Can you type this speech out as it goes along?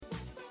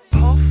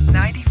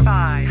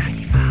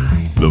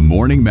The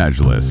Morning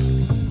Majlis,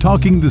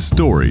 talking the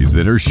stories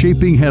that are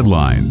shaping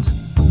headlines.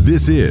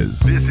 This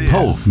is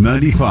Pulse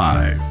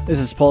 95. This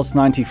is Pulse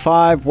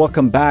 95.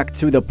 Welcome back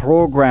to the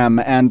program.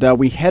 And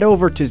we head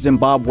over to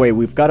Zimbabwe.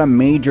 We've got a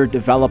major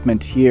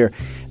development here.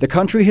 The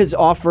country has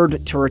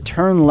offered to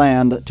return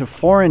land to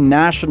foreign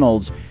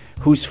nationals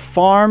whose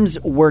farms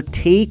were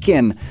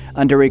taken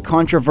under a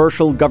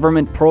controversial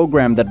government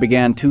program that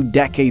began 2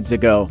 decades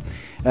ago.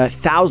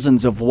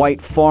 Thousands of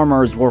white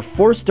farmers were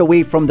forced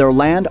away from their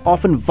land,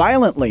 often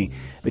violently,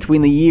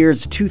 between the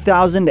years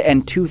 2000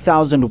 and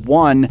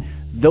 2001.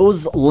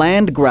 Those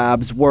land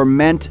grabs were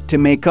meant to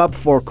make up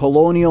for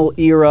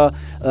colonial-era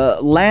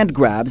land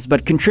grabs,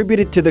 but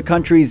contributed to the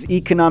country's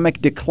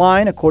economic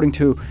decline, according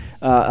to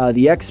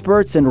the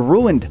experts, and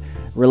ruined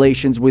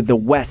relations with the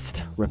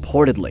West,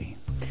 reportedly.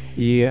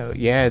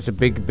 Yeah, it's a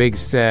big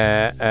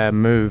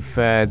move.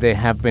 They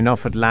have been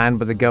offered land,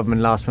 but the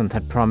government last month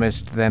had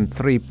promised them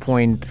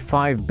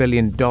 $3.5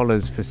 billion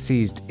for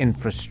seized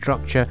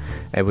infrastructure.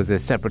 There was a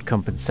separate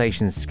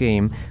compensation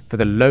scheme for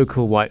the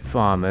local white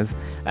farmers.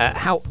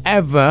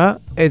 However,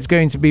 it's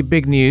going to be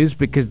big news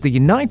because the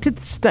United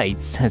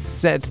States has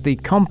said the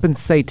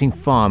compensating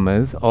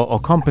farmers or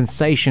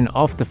compensation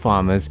of the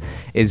farmers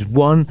is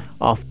one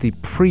of the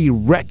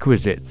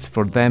prerequisites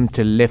for them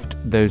to lift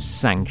those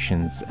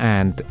sanctions.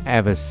 And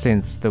ever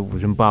since the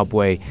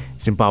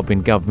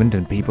Zimbabwean government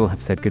and people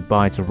have said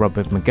goodbye to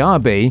Robert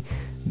Mugabe,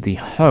 the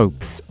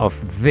hopes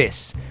of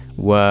this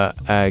were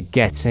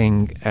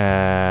getting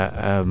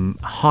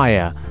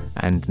higher,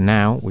 and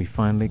now we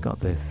finally got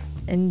this.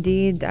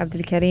 Indeed,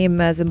 Abdul Karim,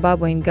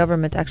 Zimbabwean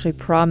government actually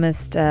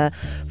promised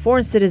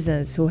foreign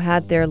citizens who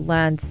had their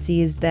land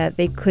seized that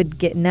they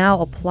could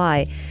now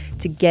apply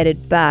to get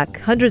it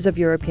back. Hundreds of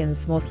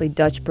Europeans, mostly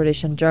Dutch,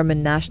 British, and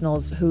German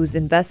nationals whose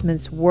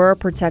investments were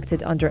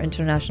protected under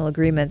international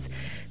agreements,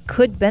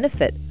 could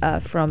benefit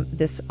from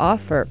this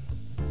offer.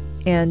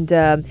 And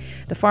the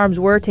farms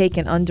were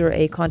taken under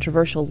a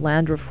controversial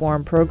land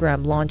reform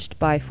program launched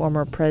by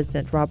former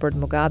President Robert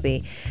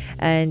Mugabe.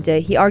 And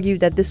he argued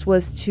that this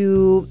was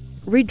to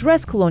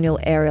redress colonial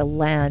era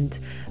land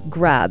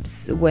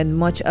grabs when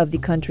much of the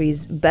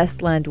country's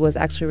best land was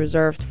actually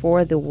reserved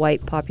for the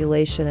white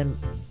population, and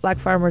black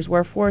farmers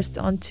were forced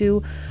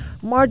onto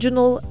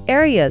marginal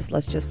areas,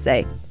 let's just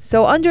say.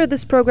 So under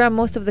this program,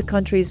 most of the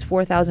country's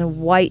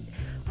 4,000 white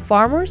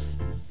farmers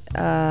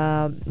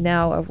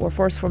now were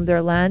forced from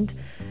their land,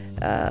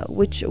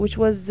 which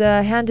was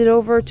handed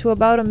over to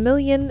about 1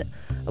 million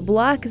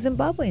black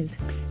Zimbabweans.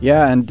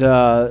 Yeah, and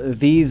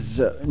these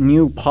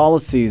new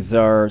policies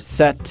are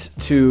set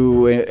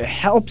to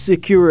help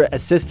secure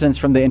assistance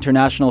from the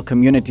international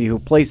community, who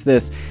place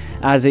this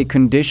as a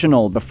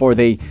conditional before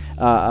they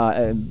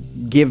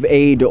give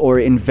aid or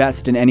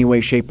invest in any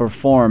way, shape, or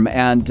form.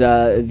 And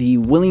the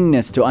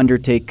willingness to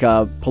undertake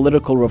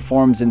political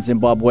reforms in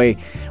Zimbabwe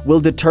will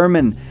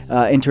determine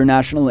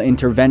international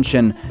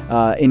intervention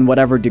in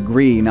whatever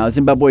degree. Now,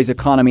 Zimbabwe's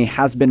economy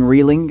has been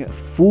reeling.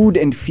 Food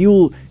and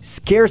fuel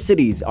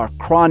scarcities are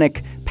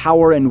chronic.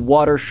 Power and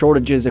water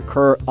shortages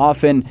occur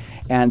often.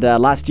 And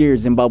last year,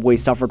 Zimbabwe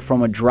suffered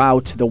from a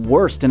drought, the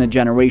worst in a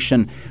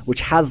generation,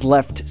 which has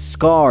left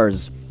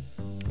scars.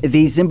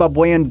 The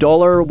Zimbabwean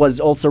dollar was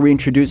also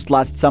reintroduced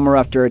last summer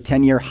after a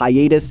 10-year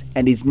hiatus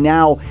and is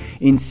now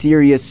in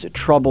serious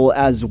trouble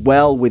as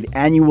well, with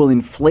annual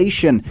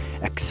inflation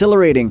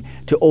accelerating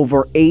to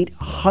over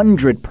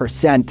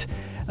 800%.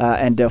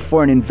 And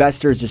foreign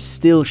investors are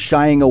still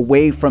shying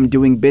away from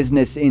doing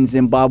business in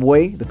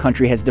Zimbabwe. The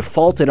country has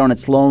defaulted on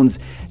its loans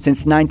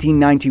since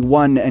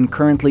 1991 and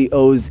currently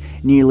owes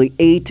nearly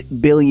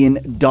 $8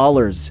 billion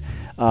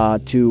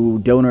to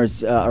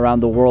donors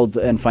around the world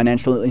and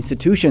financial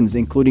institutions,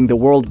 including the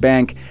World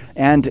Bank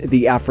and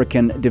the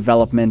African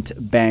Development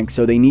Bank.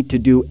 So they need to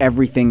do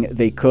everything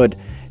they could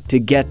to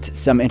get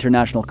some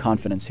international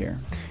confidence here.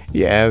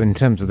 Yeah, in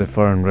terms of the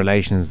foreign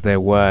relations, they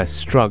were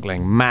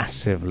struggling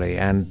massively.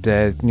 And,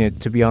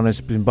 to be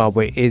honest,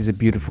 Zimbabwe is a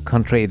beautiful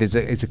country.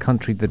 It's a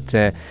country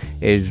that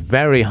is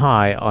very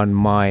high on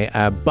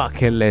my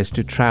bucket list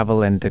to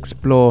travel and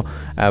explore.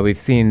 We've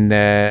seen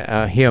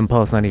here on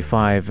Pulse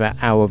 95,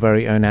 our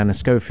very own Anna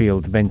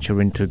Schofield venture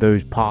into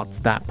that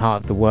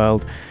part of the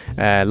world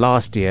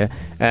last year.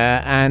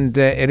 And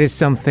it is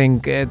something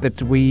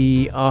that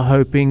we are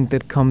hoping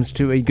that comes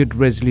to a good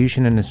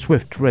resolution and a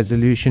swift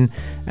resolution,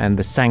 and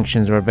the sanctions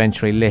are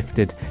eventually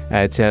lifted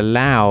to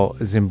allow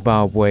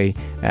Zimbabwe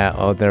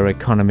or their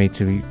economy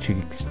to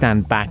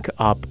stand back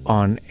up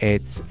on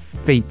its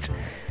feet.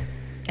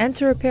 And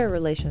to repair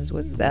relations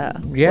with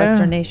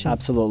Western nations.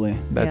 Absolutely.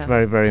 That's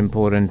very, very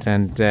important.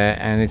 And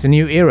it's a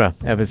new era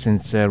ever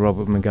since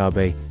Robert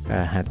Mugabe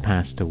had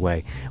passed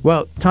away.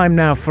 Well, time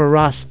now for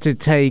us to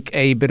take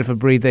a bit of a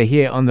breather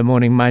here on the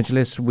Morning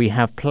Majlis. We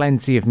have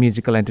plenty of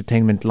musical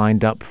entertainment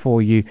lined up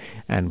for you,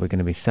 and we're going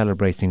to be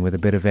celebrating with a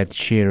bit of Ed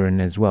Sheeran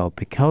as well,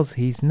 because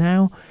he's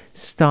now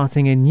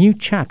starting a new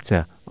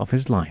chapter of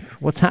his life.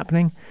 What's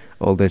happening?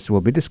 All this will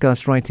be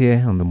discussed right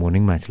here on the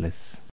Morning Majlis.